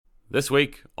This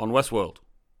week on Westworld,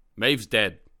 Maeve's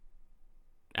dead.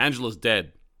 Angela's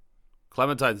dead.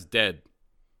 Clementine's dead.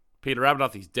 Peter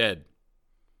Abernathy's dead.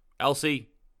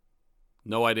 Elsie,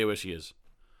 no idea where she is.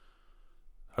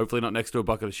 Hopefully not next to a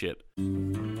bucket of shit.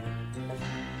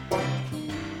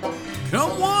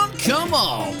 Come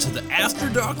on to the After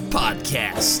Dark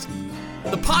Podcast.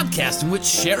 The podcast in which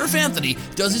Sheriff Anthony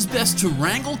does his best to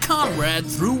wrangle Conrad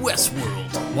through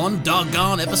Westworld, one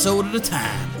doggone episode at a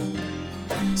time.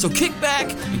 So kick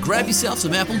back and grab yourself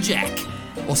some Apple Jack,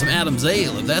 or some Adam's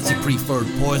Ale if that's your preferred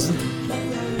poison,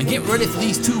 and get ready for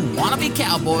these two wannabe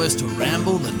cowboys to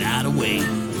ramble the night away.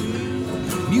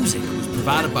 Music was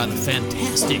provided by the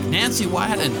fantastic Nancy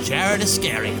Wyatt and Jared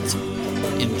Iscariot.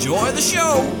 Enjoy the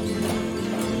show!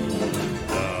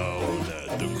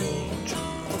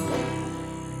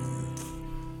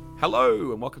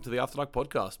 Hello, and welcome to the After Dark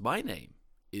Podcast. My name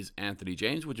is Anthony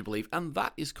James, would you believe? And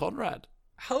that is Conrad.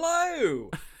 Hello.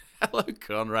 Hello,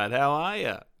 Conrad. How are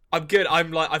you? I'm good.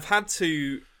 I've had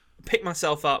to pick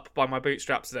myself up by my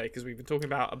bootstraps today because we've been talking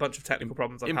about a bunch of technical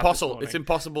problems. It's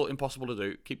impossible to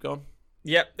do. Keep going.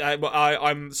 Yep.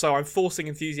 I'm forcing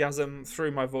enthusiasm through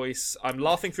my voice. I'm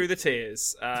laughing through the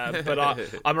tears. But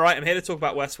I'm alright. I'm here to talk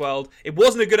about Westworld. It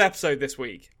wasn't a good episode this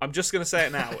week. I'm just going to say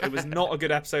it now. It was not a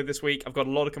good episode this week. I've got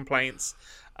a lot of complaints.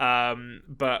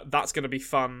 But that's going to be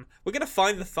fun. We're going to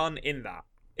find the fun in that.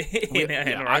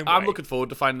 I'm looking forward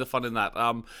to finding the fun in that.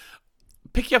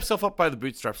 Pick yourself up by the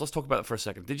bootstraps. Let's talk about it for a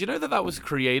second. Did you know that was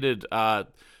created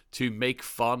to make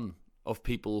fun of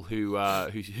people who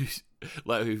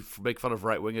make fun of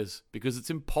right wingers, because it's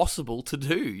impossible to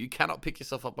do. You cannot pick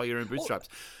yourself up by your own bootstraps.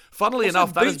 Funnily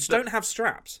enough, boots don't have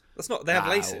straps. That's not. They have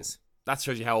laces. That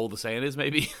shows you how old the saying is,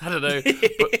 maybe. I don't know,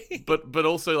 but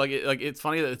also it's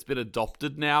funny that it's been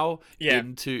adopted now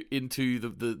into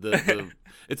the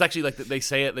It's actually like they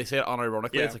say it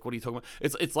unironically. Yeah. It's like, what are you talking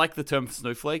about? It's like the term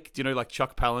snowflake. Do you know, like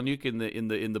Chuck Palahniuk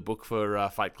in the book for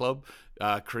Fight Club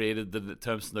created the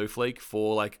term snowflake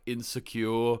for like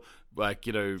insecure, like,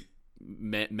 you know,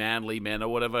 manly men or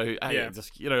whatever.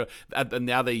 And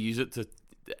now they use it to.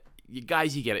 You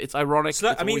guys, you get it. It's ironic.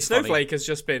 Snowflake has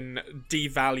just been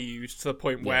devalued to the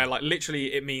point where, like,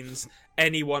 literally it means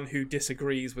anyone who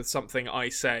disagrees with something I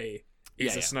say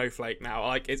is a snowflake now.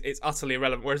 Like, it's utterly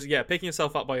irrelevant. Whereas, picking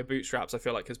yourself up by your bootstraps, I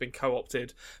feel like, has been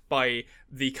co-opted by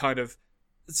the kind of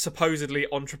supposedly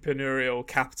entrepreneurial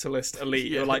capitalist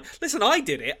elite. You're like, listen, I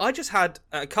did it. I just had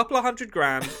a couple of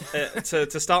 $100,000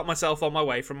 to start myself on my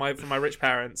way from my rich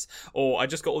parents, or I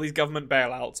just got all these government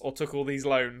bailouts, or took all these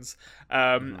loans,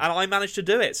 and I managed to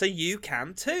do it. So you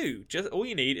can too. Just all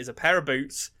you need is a pair of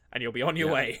boots, and you'll be on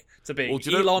your way to being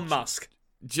Elon Musk.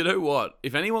 Do you know what?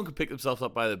 If anyone could pick themselves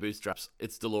up by their bootstraps,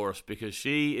 it's Dolores, because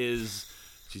she's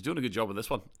doing a good job with this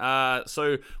one.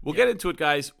 So we'll get into it,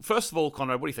 guys. First of all,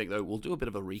 Conrad, what do you think, though? We'll do a bit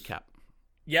of a recap.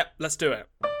 Yep, let's do it.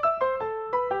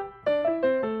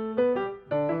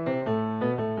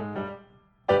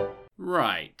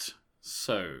 Right.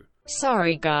 So.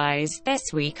 Sorry, guys.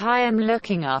 This week I am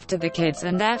looking after the kids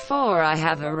and therefore I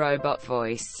have a robot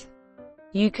voice.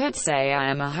 You could say I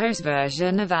am a host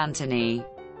version of Anthony.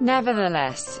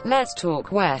 Nevertheless, let's talk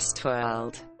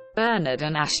Westworld. Bernard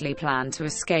and Ashley plan to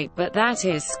escape, but that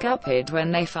is scuppered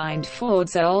when they find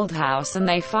Ford's old house and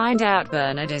they find out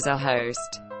Bernard is a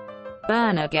host.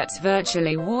 Bernard gets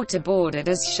virtually waterboarded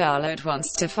as Charlotte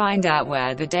wants to find out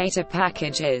where the data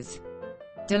package is.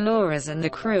 Dolores and the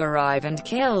crew arrive and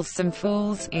kill some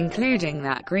fools, including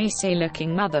that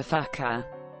greasy-looking motherfucker.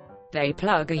 They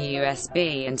plug a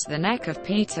USB into the neck of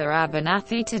Peter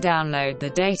Abernathy to download the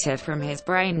data from his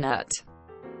brain nut.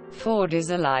 Ford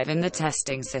is alive in the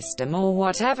testing system, or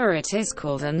whatever it is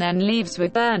called, and then leaves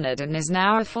with Bernard and is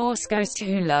now a Force ghost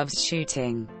who loves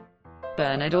shooting.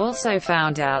 Bernard also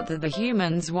found out that the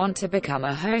humans want to become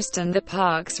a host, and the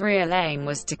park's real aim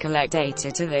was to collect data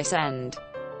to this end.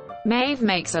 Maeve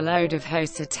makes a load of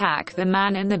hosts attack the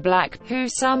man in the black, who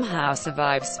somehow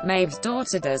survives. Maeve's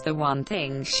daughter does the one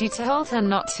thing she told her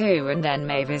not to, and then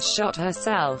Maeve is shot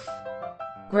herself.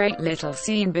 Great little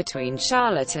scene between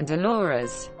Charlotte and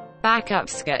Dolores.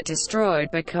 Backups get destroyed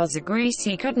because a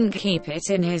greasy couldn't keep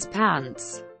it in his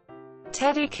pants.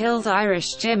 Teddy kills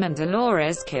Irish Jim and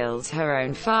Dolores kills her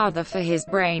own father for his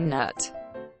brain nut.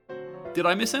 Did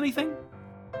I miss anything?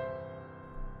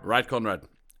 Right, Conrad.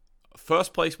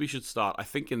 First place we should start, I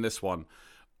think, in this one.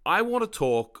 I want to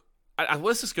talk.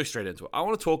 Let's just go straight into it. I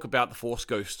want to talk about the Force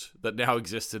ghost that now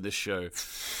exists in this show.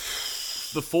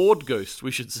 The Ford ghost,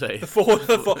 we should say. The Ford.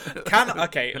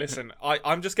 Okay, listen.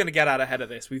 I'm just going to get out ahead of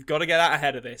this. We've got to get out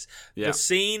ahead of this. Yeah. The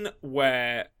scene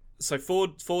where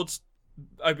Ford's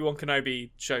Obi-Wan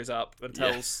Kenobi shows up and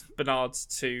tells Bernard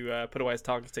to put away his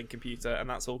targeting computer, and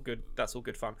that's all good. That's all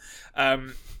good fun.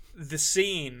 The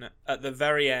scene at the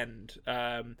very end,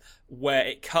 where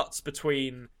it cuts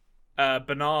between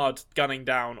Bernard gunning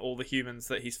down all the humans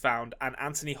that he's found and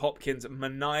Anthony Hopkins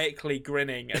maniacally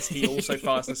grinning as he also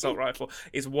fires an assault rifle,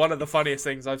 is one of the funniest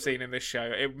things I've seen in this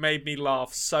show. It made me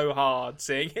laugh so hard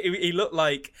seeing he looked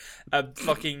like a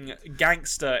fucking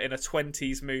gangster in a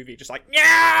 20s movie, just like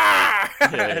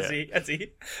as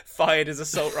he fired his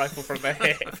assault rifle from the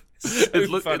hip. So it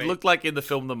looked like in the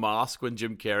film The Mask when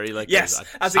Jim Carrey that's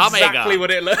exactly what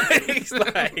it looks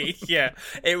like. Yeah,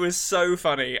 it was so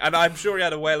funny, and I'm sure he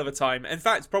had a whale of a time. In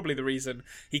fact, probably the reason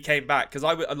he came back, because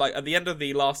at the end of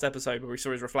the last episode where we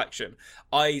saw his reflection,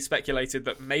 I speculated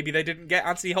that maybe they didn't get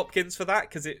Anthony Hopkins for that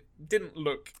because it didn't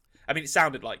look. I mean, it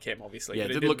sounded like him, obviously. Yeah,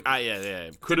 but it didn't look.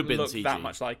 It could have been CG. That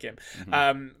much like him.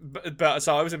 Mm-hmm. But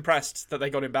so I was impressed that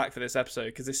they got him back for this episode,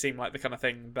 because this seemed like the kind of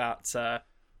thing that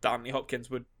Anthony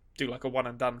Hopkins would do like a one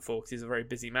and done for, because he's a very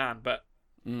busy man. But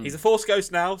he's a Force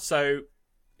ghost now, so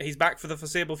he's back for the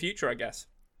foreseeable future, I guess.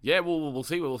 Yeah, we'll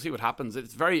see. We'll see what happens.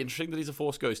 It's very interesting that he's a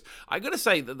Force ghost. I gotta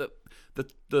say that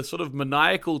the sort of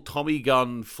maniacal Tommy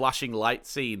gun flashing light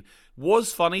scene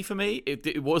was funny for me.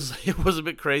 It was a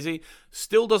bit crazy.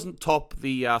 Still doesn't top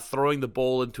the throwing the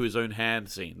ball into his own hand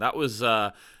scene. That was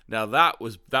that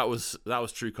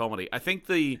was true comedy. I think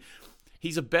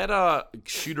he's a better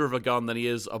shooter of a gun than he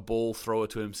is a ball thrower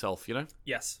to himself. You know?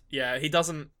 Yes. Yeah.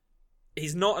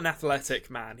 He's not an athletic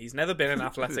man. He's never been an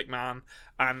athletic man,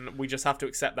 and we just have to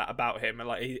accept that about him. And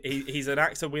like he's an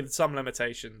actor with some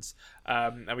limitations,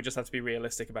 and we just have to be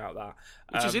realistic about that.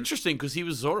 Which is interesting, because he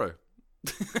was Zorro.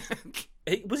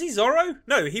 Was he Zorro?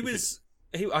 No, he was.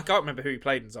 I can't remember who he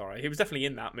played in Zorro. He was definitely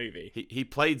in that movie. He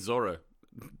played Zorro.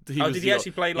 Did he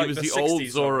actually play like the old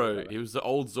 60s Zorro? He was the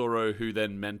old Zorro who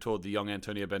then mentored the young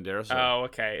Antonio Banderas. Oh,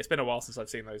 okay. It's been a while since I've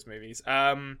seen those movies.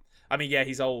 I mean, yeah,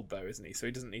 he's old though, isn't he? So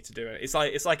he doesn't need to do it.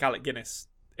 It's like Alec Guinness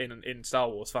in Star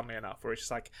Wars, funnily enough, where it's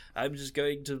just like, I'm just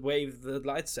going to wave the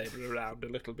lightsaber around a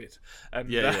little bit,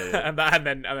 and and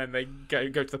then they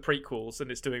go to the prequels,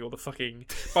 and it's doing all the fucking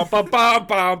bam bam bam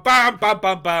bam bam bam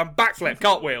bam bam backflip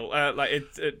cartwheel.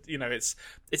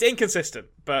 It's inconsistent,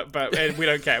 but we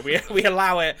don't care. We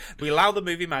allow it. We allow the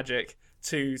movie magic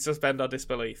to suspend our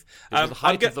disbelief. The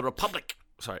height of the Republic.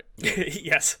 Sorry.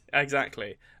 Yes,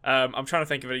 exactly. I'm trying to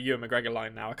think of a Ewan McGregor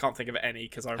line now. I can't think of any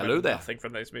because I remember nothing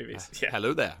from those movies. Yeah.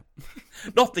 Hello there.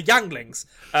 Not the younglings.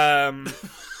 I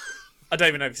don't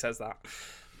even know if he says that.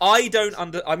 I'm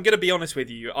going to be honest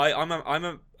with you.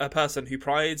 I'm a person who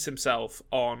prides himself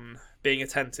on being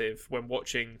attentive when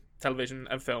watching television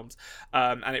and films,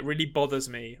 and it really bothers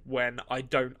me when I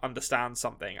don't understand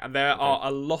something, and there are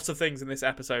a lot of things in this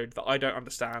episode that I don't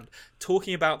understand.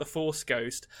 Talking about the Force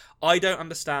Ghost, I don't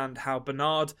understand how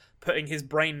Bernard putting his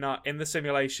brain nut in the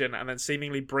simulation and then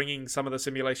seemingly bringing some of the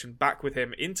simulation back with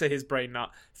him into his brain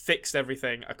nut fixed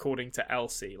everything according to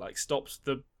Elsie, like stops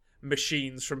the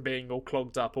machines from being all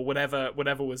clogged up or whatever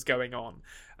was going on.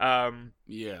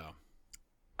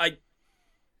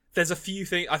 There's a few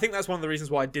things. I think that's one of the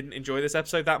reasons why I didn't enjoy this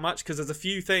episode that much, because there's a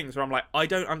few things where I'm like, I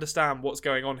don't understand what's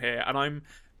going on here, and I'm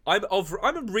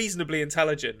reasonably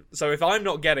intelligent. So if I'm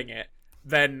not getting it,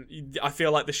 then I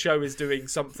feel like the show is doing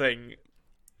something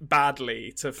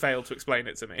badly to fail to explain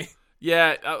it to me.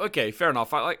 Yeah. Okay. Fair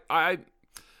enough.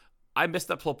 I missed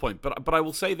that plot point, but I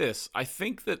will say this. I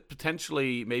think that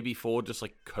potentially maybe Ford just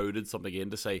like coded something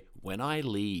in to say, when I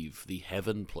leave the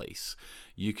heaven place,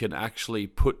 you can actually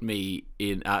put me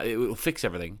in, it will fix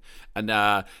everything. And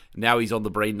now he's on the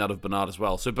brain nut of Bernard as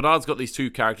well. So Bernard's got these two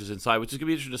characters inside, which is going to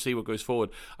be interesting to see what goes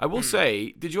forward. I will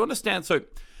say, did you understand? So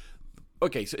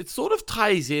it sort of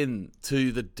ties in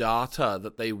to the data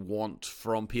that they want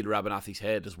from Peter Abernathy's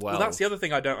head as well. Well, that's the other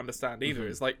thing I don't understand either,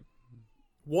 is like,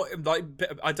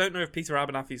 I don't know if Peter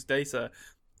Abernathy's data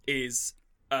is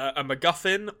a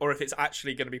MacGuffin or if it's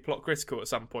actually going to be plot critical at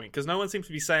some point, because no one seems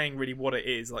to be saying really what it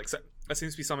is. Like, so there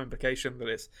seems to be some implication that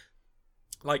it's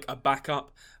like a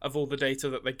backup of all the data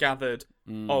that they gathered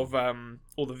of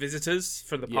all the visitors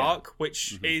from the park,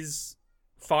 which is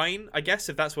fine, I guess,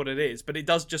 if that's what it is. But it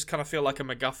does just kind of feel like a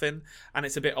MacGuffin, and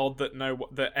it's a bit odd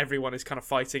that everyone is kind of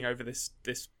fighting over this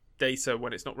data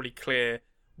when it's not really clear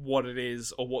what it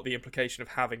is or what the implication of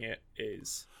having it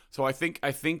is. So I think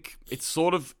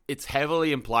it's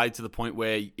heavily implied to the point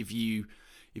where if you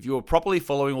were properly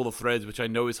following all the threads, which I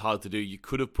know is hard to do, you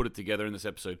could have put it together in this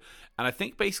episode. And I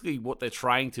think basically what they're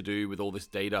trying to do with all this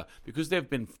data, because they've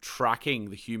been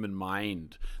tracking the human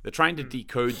mind, they're trying to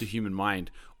decode the human mind.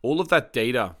 All of that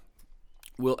data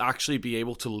will actually be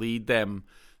able to lead them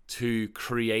to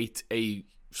create a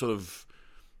sort of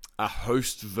a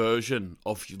host version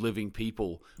of living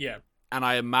people. Yeah. And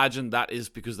I imagine that is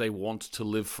because they want to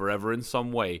live forever in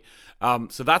some way.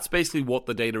 So that's basically what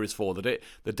the data is for. The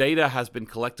data has been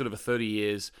collected over 30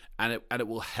 years, and it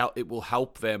will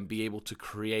help them be able to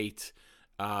create,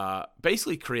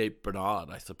 basically create Bernard,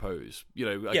 I suppose.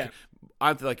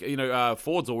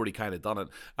 Ford's already kind of done it,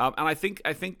 and I think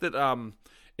that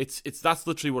it's that's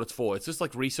literally what it's for. It's just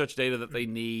like research data that they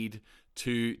need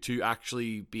to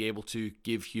actually be able to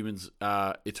give humans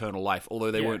eternal life, although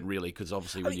they won't really, because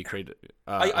obviously when you create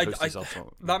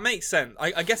that makes sense.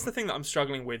 I guess the thing that I'm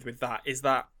struggling with that is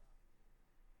that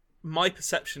my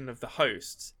perception of the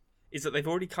hosts is that they've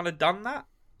already kind of done that.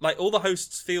 Like, all the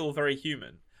hosts feel very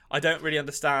human. I don't really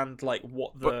understand like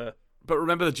what the but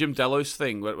remember the Jim Delos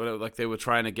thing where like they were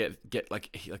trying to get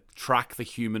track the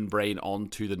human brain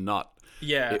onto the nut.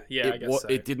 I guess so.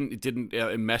 It didn't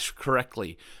mesh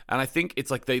correctly, and I think it's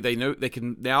like they know they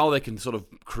can sort of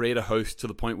create a host to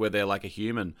the point where they're like a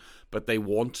human, but they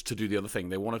want to do the other thing.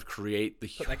 They want to create the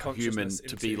human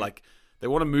to be like, they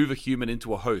want to move a human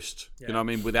into a host. You know what I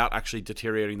mean, without actually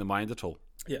deteriorating the mind at all.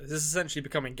 Yeah, this is essentially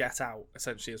becoming Get Out.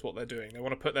 Essentially, is what they're doing. They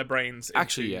want to put their brains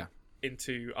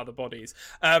into other bodies.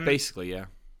 Basically, yeah.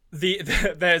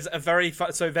 There's a very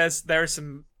there is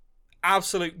some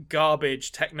absolute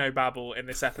garbage techno babble in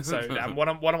this episode, and one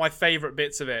of my favorite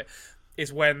bits of it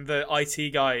is when the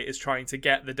IT guy is trying to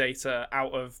get the data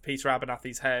out of Peter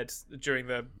Abernathy's head during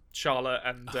the Charlotte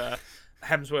and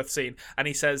Hemsworth scene, and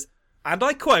he says, and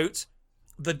I quote,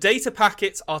 "The data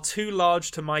packets are too large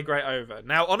to migrate over."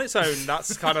 Now, on its own,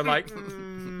 that's kind of like,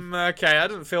 okay, I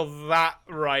didn't feel that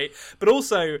right, but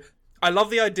also, I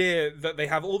love the idea that they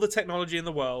have all the technology in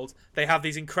the world. They have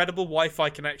these incredible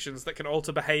Wi-Fi connections that can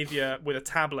alter behavior with a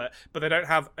tablet, but they don't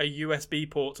have a USB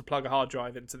port to plug a hard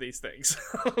drive into these things.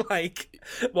 Like,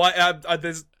 why?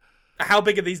 How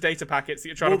big are these data packets that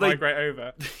you're trying to migrate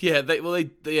over? Yeah,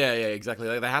 exactly.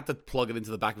 Like, they had to plug it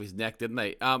into the back of his neck, didn't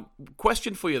they?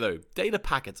 Question for you though: data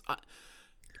packets.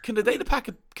 Can a data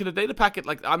packet,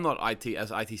 like, I'm not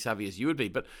as IT savvy as you would be,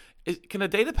 but can a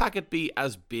data packet be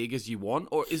as big as you want,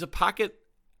 or is a packet?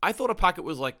 I thought a packet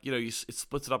was like, it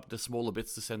splits it up into smaller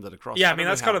bits to send it across. Yeah, I mean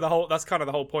that's kind of the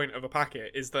whole point of a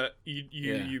packet, is that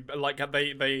you like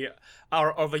they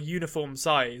are of a uniform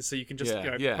size, so you can just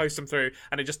post them through,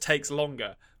 and it just takes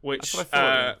longer. Which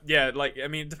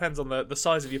it depends on the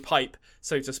size of your pipe,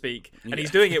 so to speak. And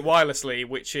he's doing it wirelessly,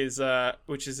 which is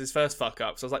his first fuck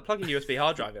up. So I was like, plug a USB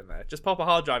hard drive in there. Just pop a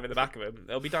hard drive in the back of him.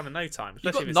 It'll be done in no time.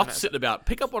 You've got nuts sitting about.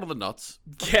 Pick up one of the nuts.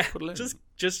 Yeah,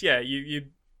 you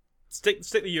stick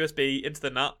the USB into the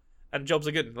nut, and jobs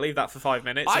are good. And leave that for 5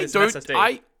 minutes.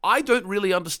 I don't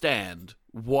really understand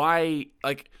why,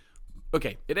 like.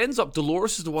 Okay, it ends up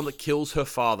Dolores is the one that kills her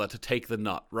father to take the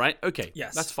nut, right? Okay,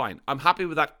 yes, that's fine. I'm happy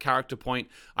with that character point.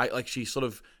 It sort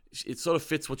of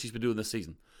fits what she's been doing this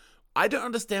season. I don't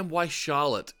understand why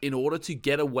Charlotte, in order to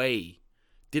get away,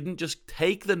 didn't just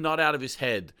take the nut out of his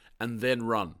head and then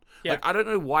run. Yeah. Like, I don't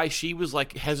know why she was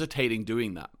like hesitating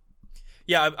doing that.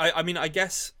 Yeah, I mean, I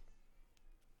guess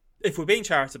if we're being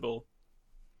charitable,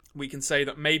 we can say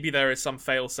that maybe there is some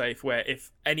failsafe where if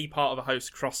any part of a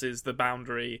host crosses the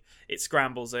boundary, it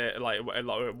scrambles it, like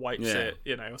it wipes it,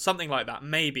 or something like that.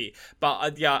 Maybe,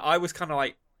 but I was kind of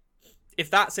like, if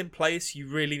that's in place, you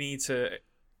really need to.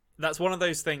 That's one of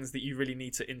those things that you really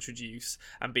need to introduce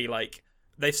and be like.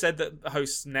 They've said that the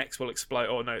host's necks will explode,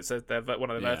 or no, it says one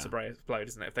of the vertebrae explode,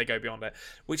 isn't it? If they go beyond it,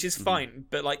 which is fine.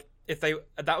 But like, if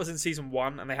that was in season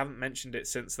 1 and they haven't mentioned it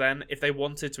since then, if they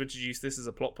wanted to introduce this as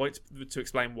a plot point to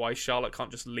explain why Charlotte can't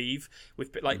just leave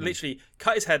with literally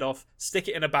cut his head off, stick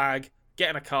it in a bag, get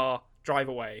in a car, drive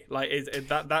away. Like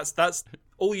that's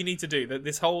all you need to do. That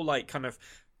this whole like kind of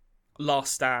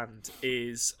last stand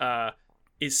is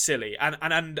silly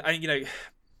and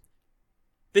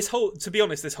this whole, to be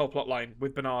honest, this whole plot line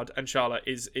with Bernard and Charlotte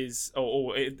is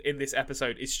in this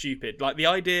episode is stupid. Like the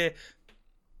idea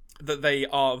that they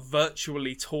are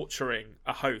virtually torturing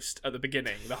a host at the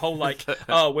beginning. The whole like,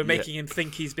 we're making him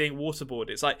think he's being waterboarded.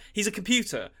 It's like, he's a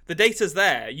computer. The data's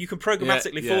there. You can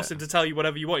programmatically force him to tell you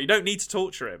whatever you want. You don't need to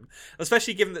torture him.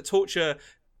 Especially given that torture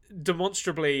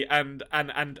demonstrably and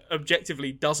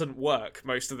objectively doesn't work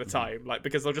most of the time, like,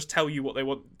 because they'll just tell you what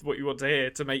you want to hear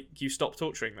to make you stop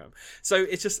torturing them. So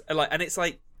it's just like, and it's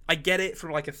like, I get it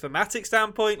from like a thematic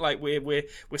standpoint. Like we're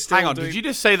still. Hang on, did you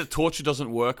just say that torture doesn't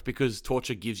work because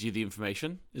torture gives you the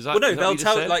information? Is that? Well, no, is that they'll what you just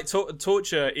tell said? like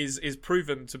torture is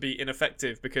proven to be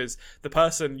ineffective because the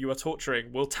person you are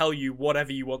torturing will tell you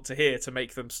whatever you want to hear to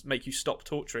make you stop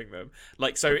torturing them.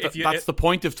 Like so, if you that's the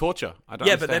point of torture. I don't.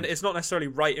 Yeah, understand. but then it's not necessarily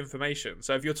right information.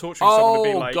 So if you're torturing someone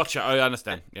to be like, gotcha. I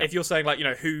understand. Yeah. If you're saying like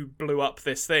who blew up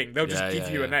this thing, they'll just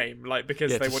give you a name like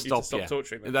because they want you to stop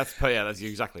torturing them. That's you're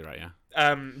exactly right. Yeah.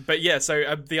 But yeah,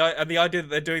 so the idea that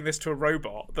they're doing this to a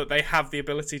robot that they have the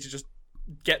ability to just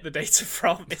get the data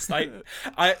from, it's like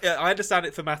I understand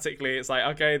it thematically. It's like,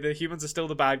 okay, the humans are still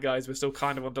the bad guys. We're still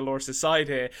kind of on Dolores' side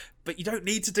here, but you don't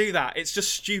need to do that. It's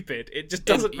just stupid. It just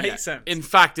doesn't make sense. In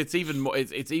fact, it's even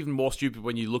more stupid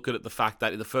when you look at it. The fact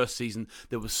that in the first season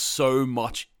there was so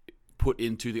much put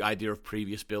into the idea of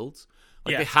previous builds.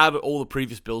 Like they had all the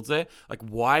previous builds there. Like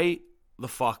why the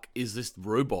fuck is this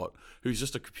robot who's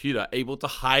just a computer able to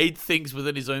hide things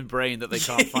within his own brain that they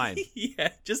can't find?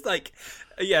 Just like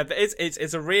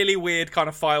it's a really weird kind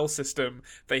of file system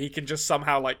that he can just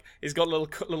somehow like he's got little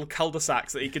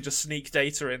cul-de-sacs that he can just sneak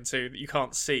data into that you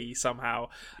can't see somehow.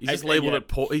 He's just labeled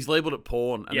it he's labeled it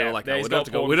porn, and they're like, no, we don't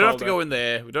have to go in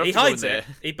there. We don't he have to hides go in it.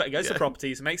 there. He goes to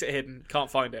properties, makes it hidden,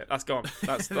 can't find it. That's gone.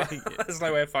 There's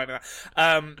no way of finding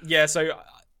that. So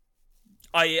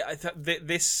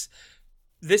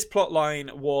This plot line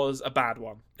was a bad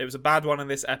one. It was a bad one in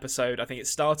this episode. I think it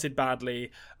started badly.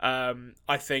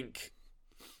 I think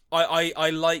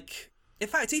I like... In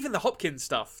fact, even the Hopkins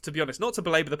stuff, to be honest, not to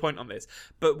belabor the point on this,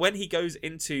 but when he goes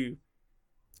into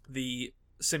the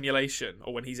simulation,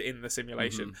 or when he's in the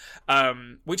simulation,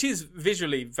 which is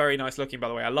visually very nice looking, by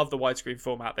the way. I love the widescreen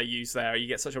format they use there. You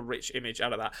get such a rich image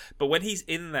out of that. But when he's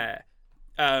in there,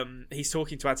 he's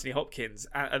talking to Anthony Hopkins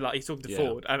and like he's talking to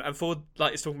Ford and Ford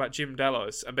like is talking about Jim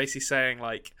Delos and basically saying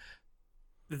like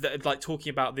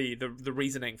talking about the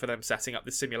reasoning for them setting up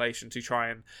this simulation to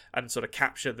try and sort of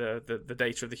capture the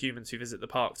data of the humans who visit the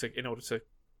park in order to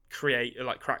create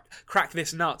like crack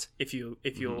this nut, if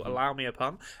you'll allow me a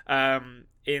pun, to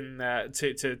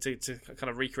kind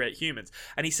of recreate humans.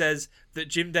 And he says that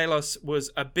Jim Delos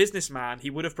was a businessman. He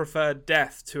would have preferred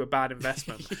death to a bad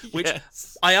investment, which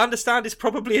I understand is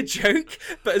probably a joke,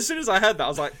 but as soon as I heard that I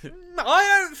was like,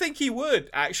 I don't think he would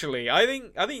actually. I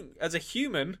think as a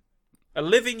human, a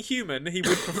living human, he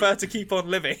would prefer to keep on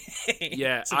living.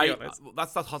 Yeah,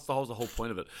 that's the whole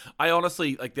point of it. I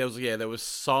honestly like there was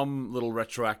some little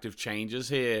retroactive changes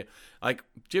here. Like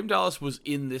Jim Dallas was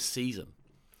in this season.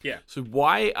 Yeah. So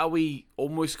why are we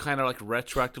almost kind of like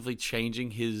retroactively changing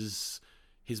his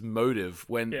motive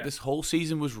when this whole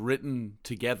season was written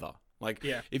together? Like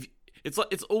if it's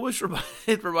almost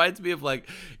it reminds me of like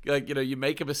you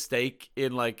make a mistake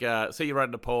in like say you're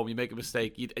writing a poem, you make a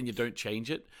mistake and you don't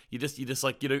change it. You just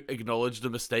like acknowledge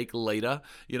the mistake later.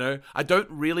 I don't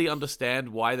really understand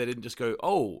why they didn't just go,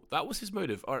 oh, that was his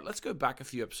motive. All right, let's go back a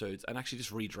few episodes and actually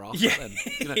just redraft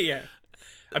it. Then, Yeah.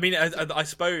 I mean, I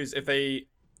suppose if they,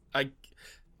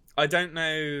 I don't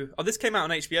know. Oh, this came out on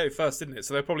HBO first, didn't it?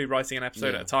 So they're probably writing an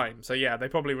episode at a time. So yeah, they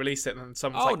probably released it, and then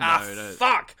someone's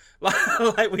fuck!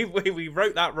 Like we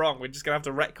wrote that wrong. We're just gonna have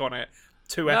to retcon it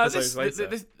 2 episodes later.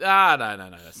 No.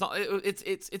 It's not.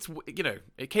 It's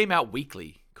it came out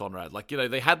weekly, Conrad. Like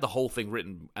they had the whole thing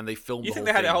written and they filmed. You think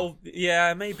they had it whole?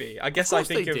 Yeah, maybe. I guess I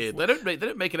think they did. They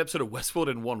don't make an episode of Westworld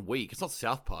in 1 week. It's not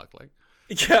South Park, like.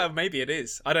 Yeah, maybe it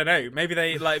is. I don't know. Maybe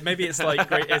it's like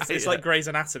it's like Grey's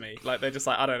Anatomy. Like they're just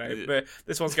like, I don't know. But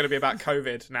this one's going to be about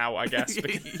COVID now, I guess,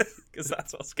 because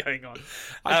that's what's going on.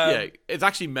 It's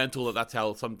actually mental that that's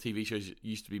how some TV shows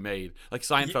used to be made. Like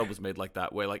Seinfeld was made like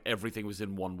that, where like everything was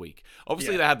in 1 week.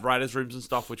 Obviously, they had writers' rooms and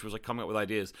stuff, which was like coming up with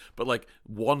ideas. But like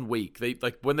 1 week, they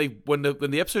like when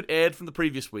the episode aired from the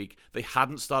previous week, they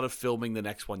hadn't started filming the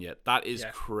next one yet. That is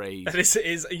crazy.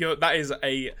 That is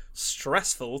a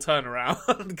stressful turnaround.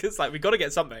 Because like we got to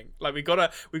get something. Like we've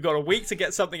got a week to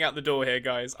get something out the door here,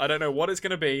 guys. I don't know what it's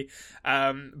going to be,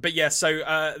 but yeah.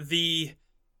 So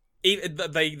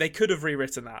they could have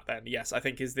rewritten that. Then yes, I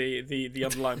think is the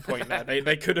underlying point there.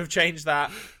 They could have changed that.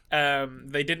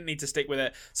 They didn't need to stick with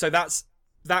it. So that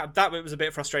bit was a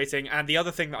bit frustrating. And the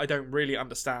other thing that I don't really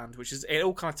understand, which is it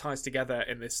all kind of ties together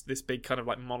in this big kind of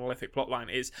like monolithic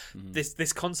plotline, is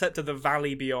this concept of the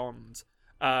Valley Beyond.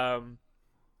 The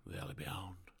Valley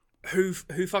Beyond. Who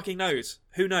fucking knows?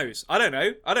 Who knows? I don't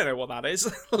know what that is.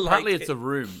 Apparently, it's a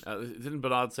room. Didn't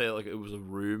Bernard say like it was a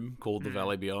room called the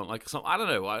Valley Beyond? Like some, I don't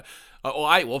know.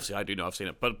 Obviously I do know. I've seen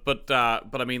it, but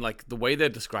I mean, like the way they're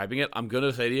describing it, I'm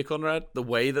gonna say to you, Conrad, the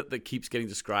way that keeps getting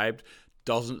described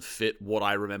doesn't fit what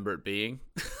I remember it being.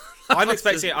 I'm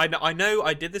expecting. I know.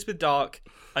 I did this with Dark.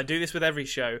 I do this with every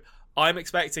show. I'm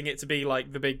expecting it to be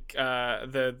like the big,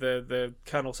 the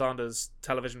Colonel Sanders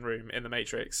television room in The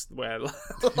Matrix, where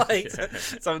like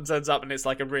someone turns up and it's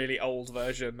like a really old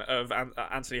version of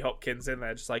Anthony Hopkins in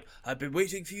there, just like, I've been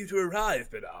waiting for you to arrive,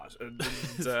 Bernard.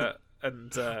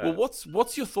 Well,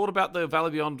 what's your thought about the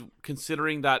Valley Beyond,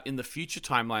 considering that in the future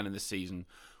timeline in this season,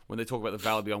 when they talk about the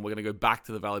Valley Beyond, we're going to go back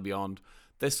to the Valley Beyond.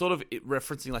 They're sort of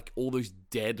referencing like all those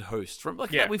dead hosts from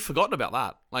we've forgotten about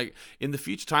that. Like in the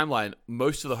future timeline,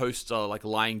 most of the hosts are like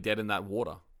lying dead in that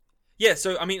water. Yeah,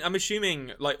 so I mean, I'm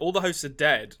assuming like all the hosts are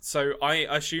dead. So I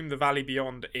assume the Valley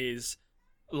Beyond is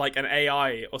like an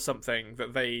AI or something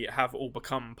that they have all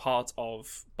become part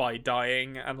of by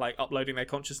dying and like uploading their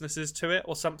consciousnesses to it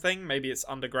or something. Maybe it's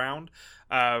underground.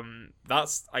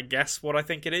 That's I guess what I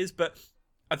think it is, but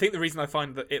I think the reason I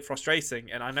find it frustrating,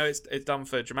 and I know it's done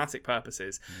for dramatic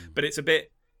purposes, but it's a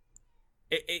bit,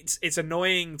 it's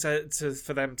annoying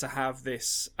for them to have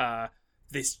this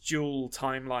this dual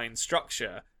timeline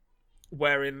structure,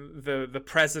 wherein the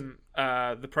present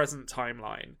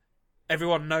timeline,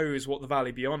 everyone knows what the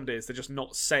Valley Beyond is. They're just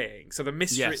not saying. So the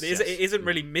mystery it isn't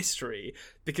really mystery,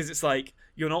 because it's like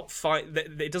you're not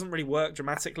it doesn't really work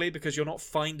dramatically because you're not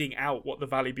finding out what the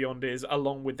Valley Beyond is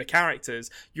along with the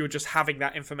characters. You're just having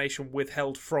that information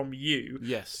withheld from you.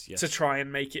 Yes. To try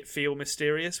and make it feel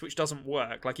mysterious, which doesn't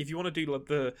work. Like if you want to do like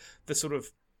the sort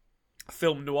of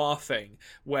film noir thing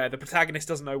where the protagonist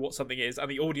doesn't know what something is and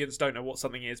the audience don't know what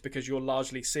something is because you're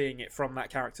largely seeing it from that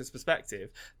character's perspective,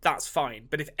 that's fine.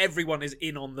 But if everyone is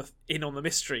in on the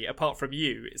mystery apart from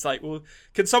you, it's like, well,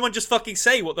 can someone just fucking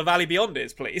say what the Valley Beyond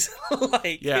is, please?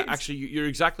 Actually you're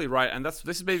exactly right, and this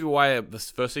is maybe why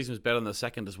this first season was better than the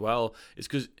second as well, is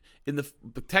because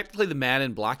technically the Man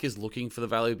in Black is looking for the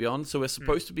Valley Beyond, so we're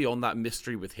supposed to be on that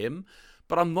mystery with him,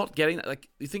 but I'm not getting that. Like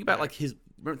you think about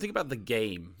think about the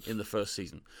game in the first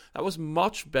season. That was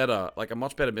much better, like a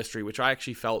much better mystery, which I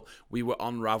actually felt we were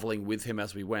unraveling with him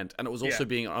as we went. And it was also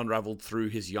being unraveled through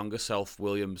his younger self,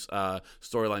 William's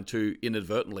storyline too,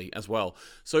 inadvertently as well.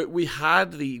 So we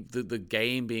had the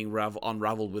game being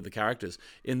unraveled with the characters.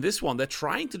 In this one, they're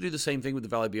trying to do the same thing with the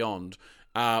Valley Beyond,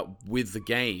 with the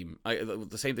game.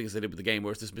 The same thing as they did with the game,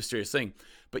 where it's this mysterious thing.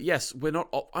 But yes, we're not...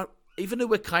 even though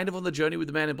we're kind of on the journey with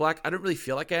the Man in Black, I don't really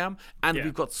feel like I am. And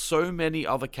we've got so many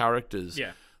other characters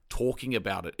talking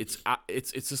about it. It's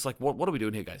just like, what are we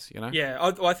doing here, guys? You know? Yeah,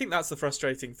 I think that's the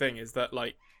frustrating thing, is that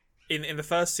like in the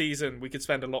first season we could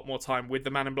spend a lot more time with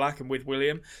the Man in Black and with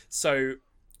William. So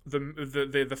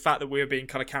the fact that we were being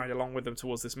kind of carried along with them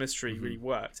towards this mystery really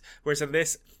worked. Whereas in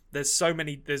this, there's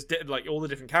like all the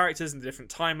different characters and the different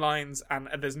timelines, and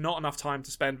there's not enough time to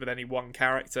spend with any one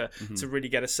character to really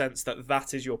get a sense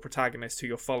that is your protagonist who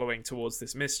you're following towards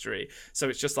this mystery. So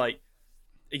it's just like,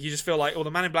 you just feel like, well,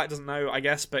 the Man in Black doesn't know, I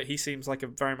guess, but he seems like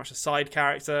very much a side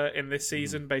character in this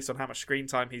season based on how much screen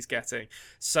time he's getting.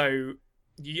 So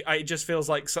it just feels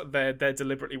like they're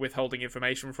deliberately withholding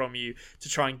information from you to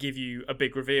try and give you a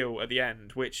big reveal at the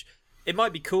end, which it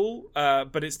might be cool,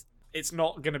 but it's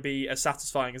not going to be as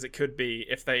satisfying as it could be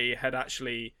if they had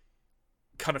actually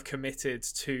kind of committed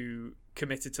to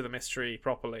the mystery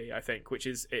properly, I think, which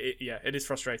is it is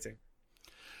frustrating.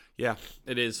 Yeah,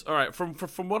 it is. All right,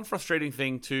 from one frustrating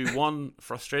thing to one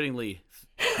frustratingly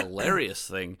hilarious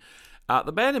thing,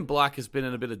 the Man in Black has been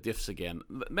in a bit of diffs again.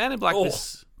 The Man in Black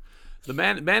The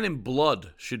Man in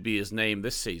Blood should be his name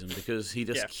this season, because he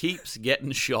just keeps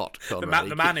getting shot. The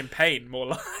man in pain, more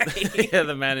like. Yeah,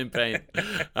 the Man in pain.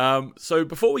 So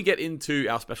before we get into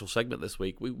our special segment this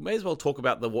week, we may as well talk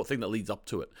about the thing that leads up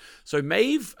to it. So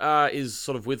Maeve is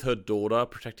sort of with her daughter,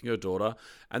 protecting her daughter,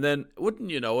 and then,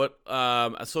 wouldn't you know it,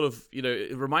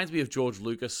 it reminds me of George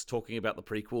Lucas talking about the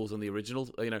prequels and the originals.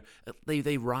 You know,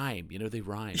 they rhyme. You know, they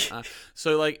rhyme.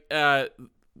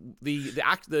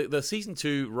 The season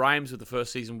 2 rhymes with the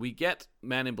first season. We get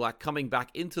Man in Black coming back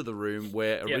into the room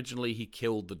where originally he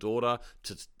killed the daughter.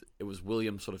 It was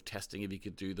William sort of testing if he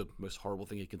could do the most horrible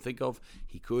thing he can think of.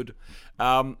 He could.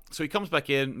 So he comes back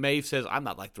in. Maeve says, "I'm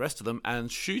not like the rest of them," and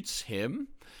shoots him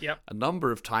a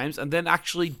number of times, and then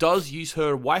actually does use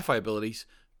her Wi-Fi abilities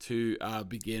to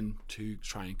begin to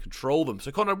try and control them.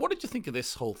 So Conrad, what did you think of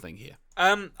this whole thing here?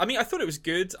 I mean, I thought it was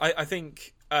good. I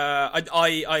think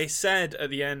I said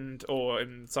at the end, or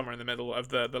somewhere in the middle of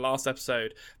the last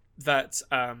episode, that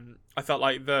I felt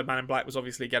like the Man in Black was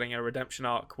obviously getting a redemption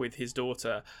arc with his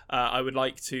daughter. I would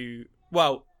like to...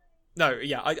 Well... No,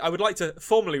 yeah, I would like to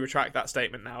formally retract that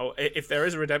statement now. If there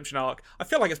is a redemption arc, I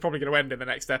feel like it's probably going to end in the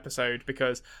next episode,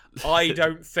 because I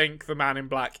don't think the Man in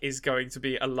Black is going to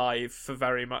be alive for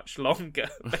very much longer,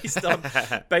 based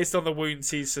on the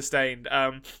wounds he's sustained.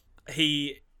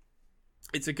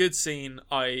 It's a good scene.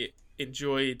 I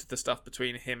enjoyed the stuff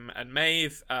between him and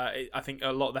Maeve. I think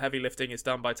a lot of the heavy lifting is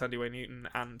done by Tunde Newton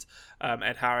and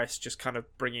Ed Harris, just kind of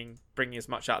bringing as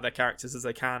much out of their characters as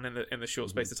they can in the short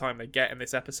space of time they get in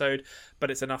this episode.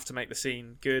 But it's enough to make the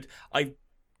scene good. I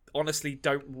honestly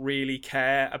don't really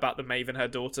care about the Maeve and her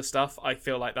daughter stuff. I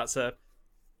feel like that's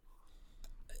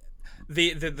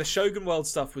the Shogun World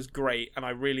stuff was great and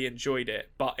I really enjoyed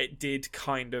it, but it did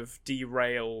kind of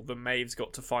derail the Maeve's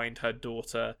got to find her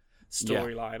daughter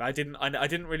storyline. Yeah. I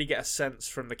didn't really get a sense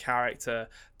from the character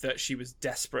that she was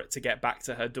desperate to get back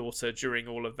to her daughter during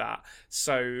all of that.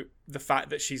 So the fact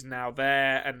that she's now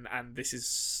there and this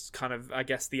is kind of, I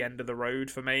guess, the end of the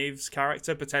road for Maeve's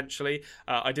character potentially.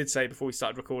 I did say before we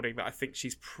started recording that I think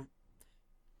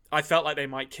I felt like they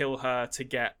might kill her to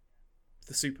get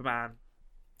the Superman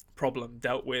problem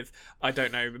dealt with. I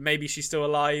don't know. Maybe she's still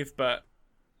alive, but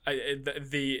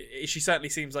she certainly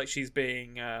seems like she's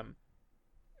being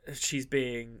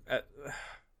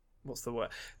what's the word?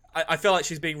 I feel like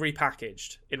she's being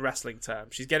repackaged in wrestling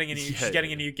terms. She's getting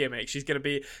a new gimmick. She's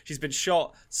been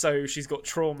shot, so she's got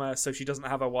trauma, so she doesn't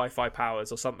have her Wi-Fi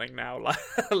powers or something now.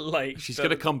 Like she's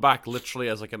gonna come back literally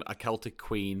as like a Celtic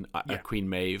queen, a Queen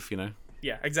Maeve, you know?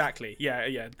 Yeah, exactly.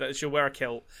 Yeah. She'll wear a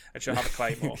kilt and she'll have a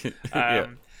claymore.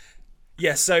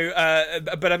 So,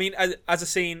 but I mean, as a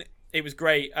scene, it was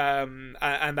great, and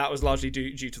that was largely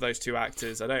due to those two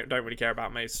actors. I don't really care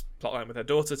about Maeve's plotline with her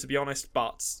daughter, to be honest,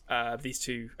 but these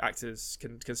two actors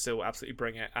can still absolutely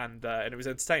bring it, and it was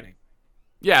entertaining.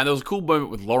 Yeah, and there was a cool moment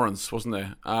with Lawrence, wasn't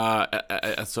there?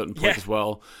 At a certain point as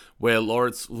well, where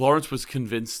Lawrence was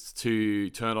convinced to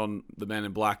turn on the Man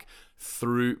in Black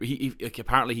through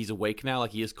apparently he's awake now,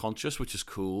 like he is conscious, which is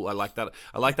cool. I like that.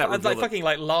 Like fucking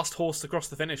like last horse to cross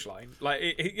the finish line.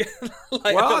 I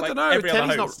don't know.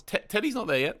 Teddy's not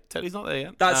there yet.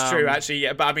 That's true, actually.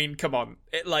 Yeah, but I mean, come on,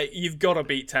 you've got to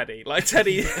beat Teddy. Like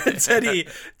Teddy is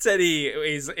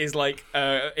like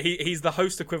he's the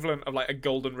host equivalent of like a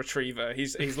golden retriever.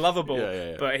 He's lovable,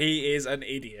 but he is an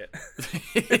idiot.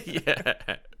 Yeah.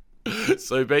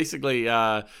 So basically,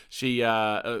 Lawrence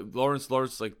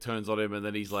like turns on him, and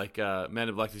then he's like, Man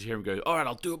in Black, to hear him go, all right,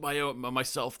 I'll do it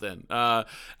myself then.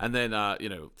 And then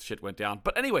shit went down.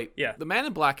 But anyway, the Man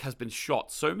in Black has been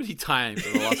shot so many times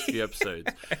in the last few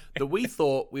episodes that we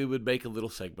thought we would make a little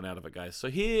segment out of it, guys. So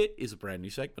here is a brand new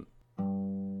segment.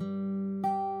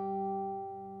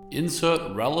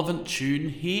 Insert relevant tune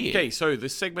here. Okay, so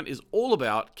this segment is all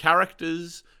about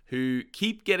characters who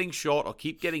keep getting shot or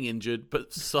keep getting injured,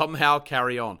 but somehow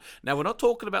carry on. Now, we're not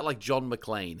talking about like John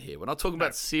McClane here. We're not talking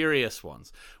about serious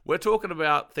ones. We're talking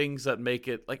about things that make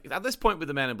it, like, at this point with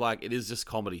the Man in Black, it is just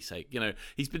comedy's sake. You know,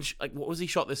 he's been, what was he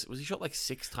shot this? Was he shot like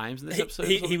 6 times in this episode?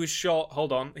 He was shot,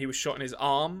 he was shot in his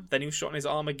arm, then he was shot in his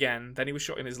arm again, then he was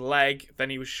shot in his leg, then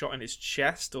he was shot in his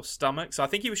chest or stomach. So I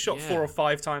think he was shot 4 or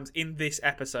 5 times in this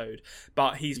episode,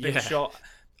 but he's been shot...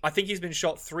 I think he's been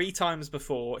shot 3 times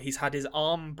before. He's had his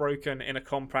arm broken in a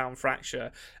compound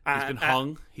fracture. He's been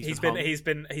hung. He's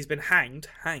been hanged.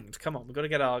 Come on, we've got to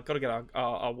get our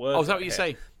words. Oh, is that what you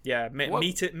say? Yeah,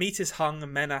 meat is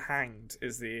hung, men are hanged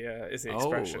is the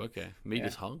expression. Oh, okay. Meat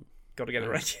is hung. Got to get it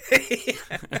right.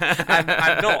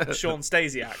 and not Sean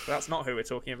Stasiak. That's not who we're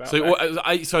talking about. So,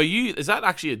 is that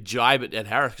actually a jibe at Ed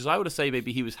Harris? Because I would have said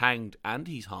maybe he was hanged and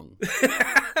he's hung.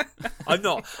 I'm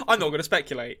not going to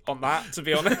speculate on that, to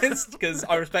be honest, because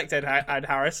I respect Ed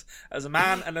Harris as a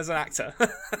man and as an actor.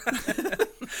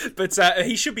 But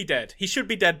he should be dead. He should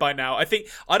be dead by now.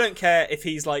 I don't care if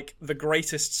he's like the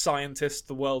greatest scientist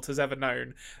the world has ever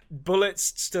known.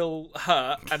 Bullets still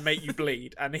hurt and make you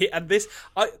bleed.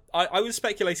 I was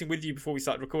speculating with you before we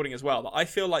started recording as well that I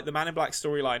feel like the Man in Black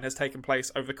storyline has taken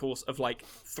place over the course of like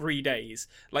 3 days.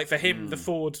 Like for him,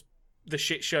 the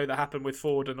shit show that happened with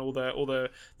Ford and all the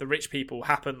rich people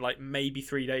happened like maybe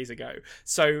 3 days ago.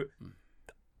 So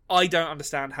I don't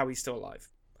understand how he's still alive.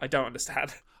 I don't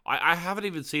understand. I haven't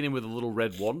even seen him with a little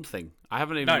red wand thing. I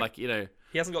haven't even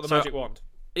he hasn't got the magic wand.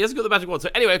 He hasn't got the magic wand. So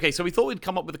anyway, okay, so we thought we'd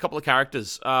come up with a couple of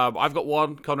characters. I've got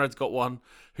one, Conrad's got one,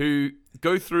 who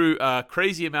go through a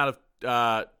crazy amount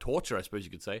of torture, I suppose you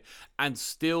could say, and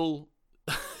still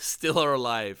are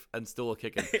alive and still are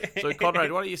kicking. So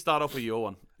Conrad, why don't you start off with your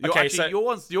one? Your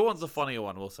one's the funnier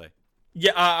one, we'll say.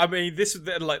 Yeah, I mean, this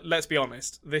let's be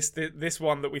honest. This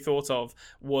one that we thought of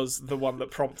was the one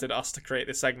that prompted us to create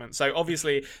this segment. So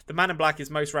obviously, the Man in Black is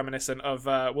most reminiscent of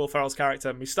Will Ferrell's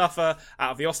character Mustafa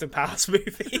out of the Austin Powers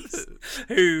movies,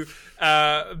 who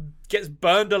gets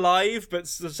burned alive but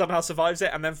somehow survives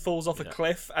it, and then falls off a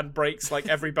cliff and breaks like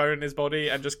every bone in his body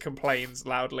and just complains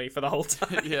loudly for the whole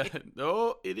time. Yeah,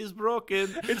 no, it is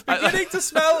broken. It's beginning to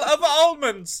smell of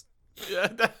almonds. Yeah.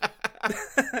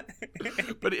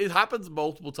 But it happens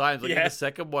multiple times. Like in the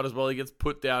second one as well, he gets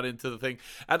put down into the thing,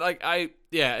 and like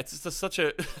it's just such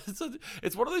a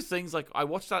it's one of those things. Like I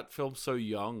watched that film so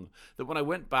young that when I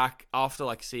went back after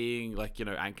like seeing like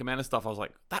Anchorman and stuff, I was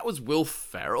like, that was Will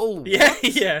Ferrell.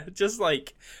 Yeah. Just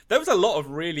like there was a lot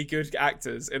of really good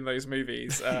actors in those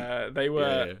movies. They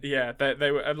were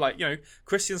they were like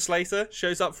Christian Slater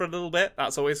shows up for a little bit.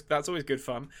 That's always good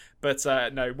fun. But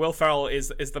no, Will Ferrell is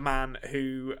the man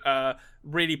who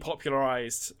really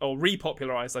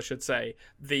repopularized, I should say,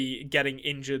 the getting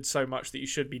injured so much that you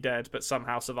should be dead but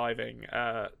somehow surviving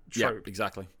trope. Yeah,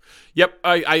 exactly. Yep,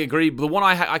 I agree. The one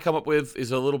I come up with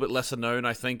is a little bit lesser known,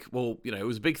 I think. Well, it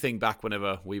was a big thing back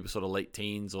whenever we were sort of late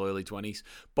teens or early 20s,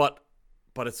 but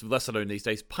it's lesser known these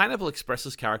days. Pineapple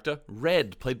Express's character,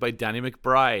 Red, played by Danny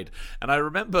McBride. And I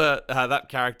remember that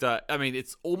character, I mean,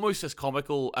 it's almost as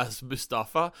comical as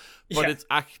Mustafa, but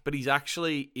but he's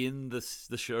actually in the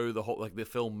show, the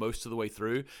film most of the way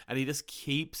through, and he just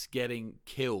keeps getting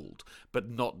killed, but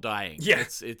not dying. Yeah.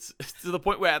 It's to the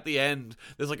point where at the end,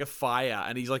 there's like a fire,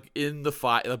 and he's like in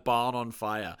the barn on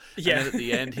fire. Yeah. And then at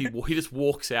the end, he just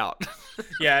walks out.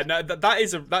 Yeah, no, that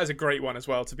is a great one as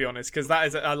well, to be honest, because that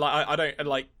is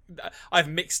I have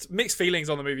mixed feelings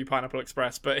on the movie Pineapple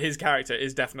Express, but his character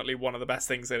is definitely one of the best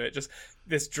things in it. Just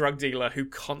this drug dealer who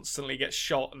constantly gets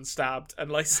shot and stabbed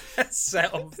and like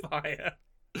set on fire.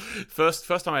 First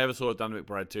time I ever saw Danny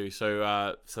McBride too,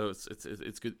 so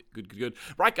it's good.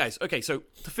 Right, guys. Okay, so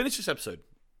to finish this episode,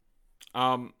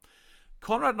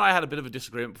 Conrad and I had a bit of a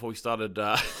disagreement before we started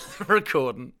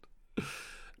recording,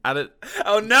 and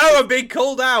oh no, I'm being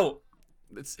called out.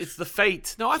 It's the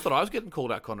fate. No, I thought I was getting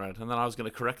called out, Conrad, and then I was going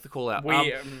to correct the call out.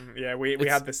 We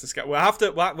had this discussion.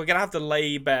 We're gonna have to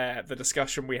lay bare the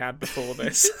discussion we had before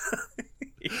this.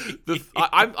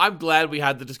 I'm glad we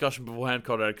had the discussion beforehand,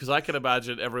 Conrad, because I can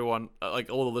imagine everyone, like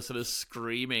all the listeners,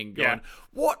 screaming, going,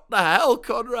 "What the hell,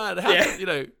 Conrad? How are you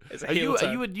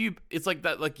a new?" It's like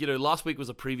that. Like last week was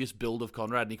a previous build of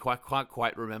Conrad, and he can't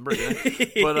quite remember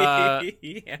it.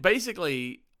 But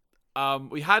basically,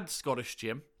 we had Scottish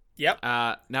Jim. Yep.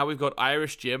 Now we've got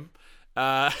Irish Jim.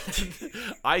 I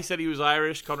said he was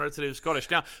Irish. Conrad said he was Scottish.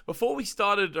 Now, before we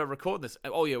started recording this,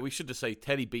 we should just say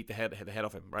Teddy beat the head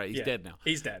off him. Right, he's dead now.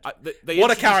 He's dead.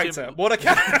 What a character! What a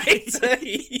character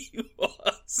he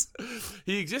was.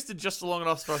 He existed just long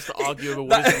enough for us to argue over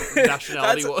what his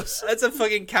nationality was. That's a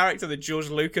fucking character that George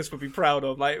Lucas would be proud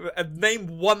of. Like, name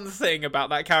one thing about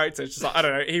that character. It's just like, I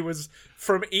don't know. He was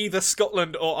from either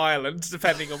Scotland or Ireland,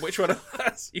 depending on which one of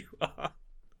us you are.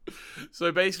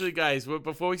 So basically, guys,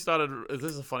 before we started, this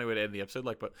is a funny way to end the episode,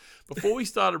 but before we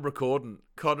started recording,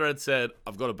 Conrad said,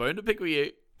 "I've got a bone to pick with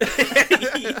you."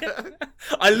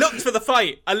 I looked for the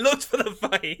fight. He looked for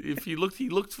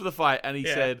the fight, and he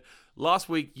said, "Last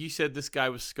week you said this guy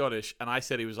was Scottish, and I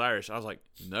said he was Irish." I was like,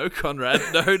 "No, Conrad,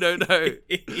 no.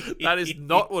 That is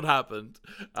not what happened."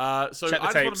 So check the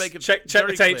I just want to make it check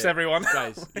the tapes, clear, everyone.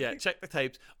 Guys. Yeah, check the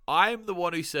tapes. I'm the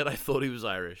one who said I thought he was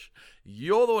Irish.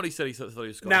 You're the one who said he thought he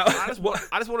was Scottish. Now, I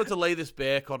just wanted to lay this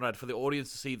bare, Conrad, for the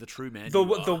audience to see the true man.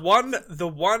 The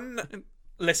one.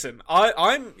 Listen,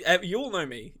 I'm. You all know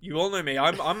me.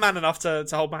 I'm man enough to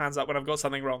hold my hands up when I've got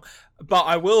something wrong. But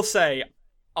I will say,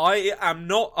 I am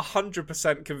not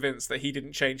 100% convinced that he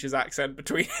didn't change his accent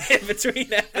between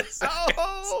episodes.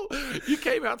 Oh, you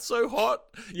came out so hot.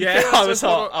 I was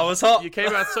hot. You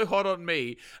came out so hot on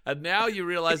me, and now you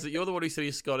realise that you're the one who said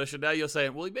he's Scottish, and now you're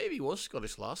saying, well, maybe he was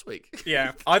Scottish last week.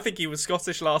 Yeah, I think he was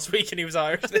Scottish last week, and he was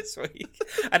Irish this week.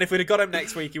 And if we'd have got him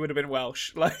next week, he would have been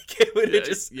Welsh. Like, it would have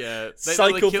just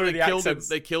cycled through the accents.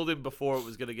 They killed him before it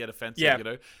was going to get offensive,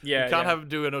 You can't have him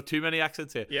doing too many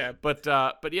accents here. Yeah. But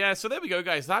yeah, so there we go,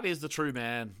 guys. That is the true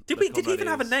man. Did he even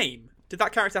have a name? Did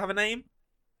that character have a name?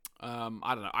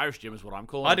 I don't know. Irish Jim is what I'm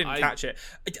calling. I didn't catch it.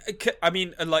 I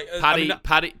mean, like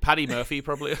Paddy Murphy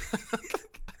probably.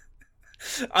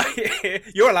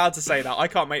 You're allowed to say that. I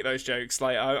can't make those jokes.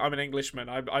 Like I'm an Englishman.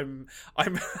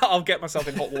 I'll get myself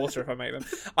in hot water if I make them.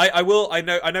 I will. I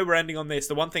know we're ending on this.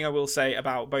 The one thing I will say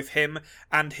about both him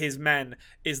and his men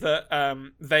is that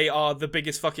they are the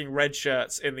biggest fucking red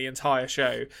shirts in the entire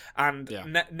show, and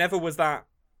never was that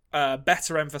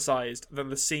better emphasized than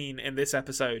the scene in this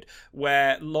episode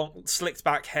where long slicked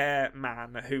back hair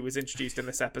man who was introduced in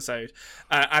this episode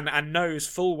and knows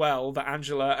full well that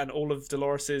Angela and all of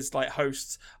Dolores's like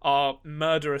hosts are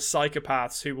murderous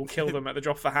psychopaths who will kill them at the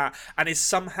drop of a hat, and is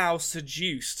somehow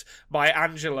seduced by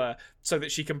Angela so that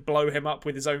she can blow him up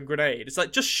with his own grenade. It's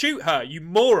like, just shoot her, you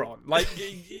moron. Like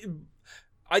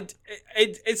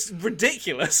it's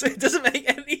ridiculous. It doesn't make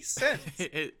any sense.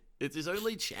 It's his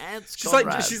only chance.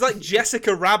 She's like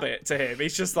Jessica Rabbit to him.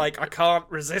 He's just like, I can't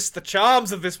resist the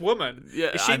charms of this woman. Yeah,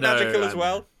 is she magical as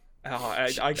well?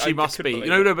 She must be.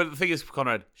 No, but the thing is,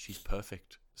 Conrad, she's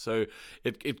perfect. So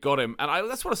it got him, and I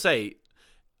that's what I say.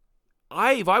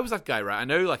 If I was that guy, right? I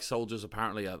know like soldiers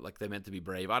apparently are like they're meant to be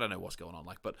brave. I don't know what's going on,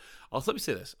 like, but let me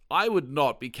say this: I would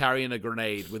not be carrying a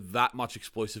grenade with that much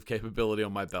explosive capability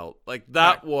on my belt. Like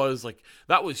that was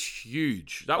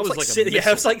huge. That was like a missile. It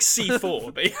was like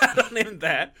C4 that he had on him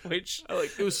there, which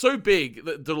like it was so big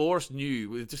that Dolores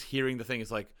knew with just hearing the thing.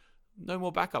 It's like, no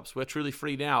more backups. We're truly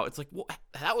free now. It's like, what?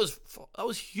 That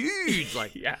was huge.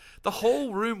 Like, the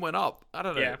whole room went up. I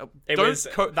don't know. Yeah, it was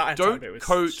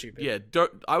stupid. Yeah,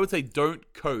 I would say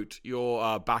don't coat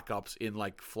your backups in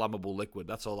like flammable liquid.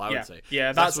 That's all I would say.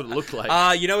 Yeah, that's what it looked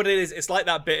like. You know what it is? It's like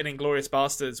that bit in Inglourious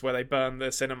Basterds where they burn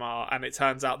the cinema, and it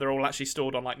turns out they're all actually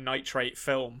stored on like nitrate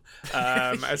film.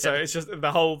 And so it's just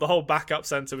the whole backup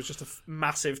center was just a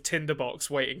massive tinderbox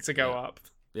waiting to go up.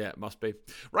 Yeah, it must be.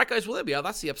 Right, guys, well, there we are.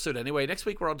 That's the episode anyway. Next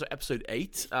week, we're on to episode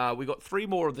 8. We got 3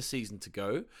 more of the season to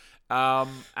go.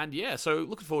 And yeah, so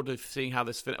looking forward to seeing how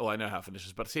this I know how it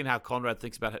finishes, but seeing how Conrad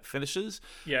thinks about it finishes.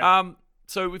 Yeah.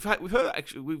 So we've heard,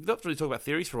 actually, we've not really talked about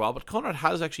theories for a while, but Conrad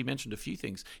has actually mentioned a few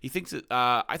things. He thinks that,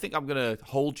 I think I'm going to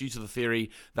hold you to the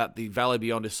theory that the Valley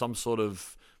Beyond is some sort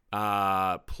of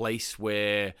place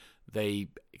where they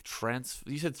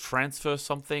transfer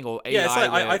something, or AI? Yeah, it's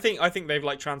like, I think they've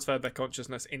like transferred their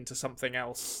consciousness into something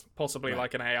else, possibly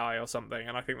like an AI or something,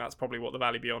 and I think that's probably what the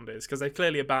Valley Beyond is, because they've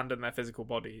clearly abandoned their physical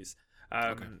bodies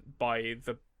by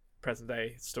the present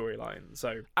day storyline.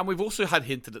 So, and we've also had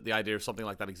hinted at the idea of something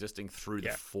like that existing through the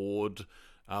Ford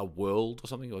world or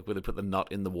something, like where they put the nut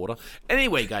in the water.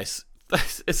 Anyway, guys.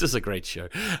 This is a great show.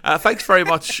 Thanks very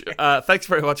much. Thanks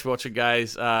very much for watching,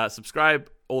 guys. Subscribe,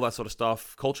 all that sort of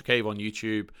stuff. Culture Cave on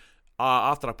YouTube.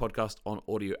 After Dark Podcast on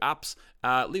audio apps.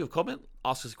 Leave a comment.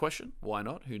 Ask us a question. Why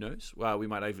not? Who knows? We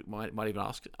might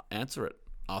even answer it.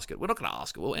 Ask it. We're not going to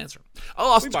ask it. We'll answer it.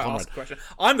 I'll ask the question.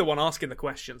 I'm the one asking the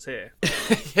questions here.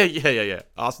 Yeah.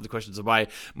 Asking the questions of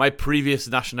my previous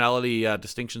nationality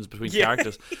distinctions between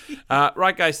characters.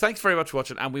 Right, guys. Thanks very much for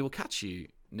watching, and we will catch you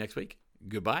next week.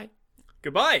 Goodbye.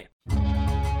 Goodbye.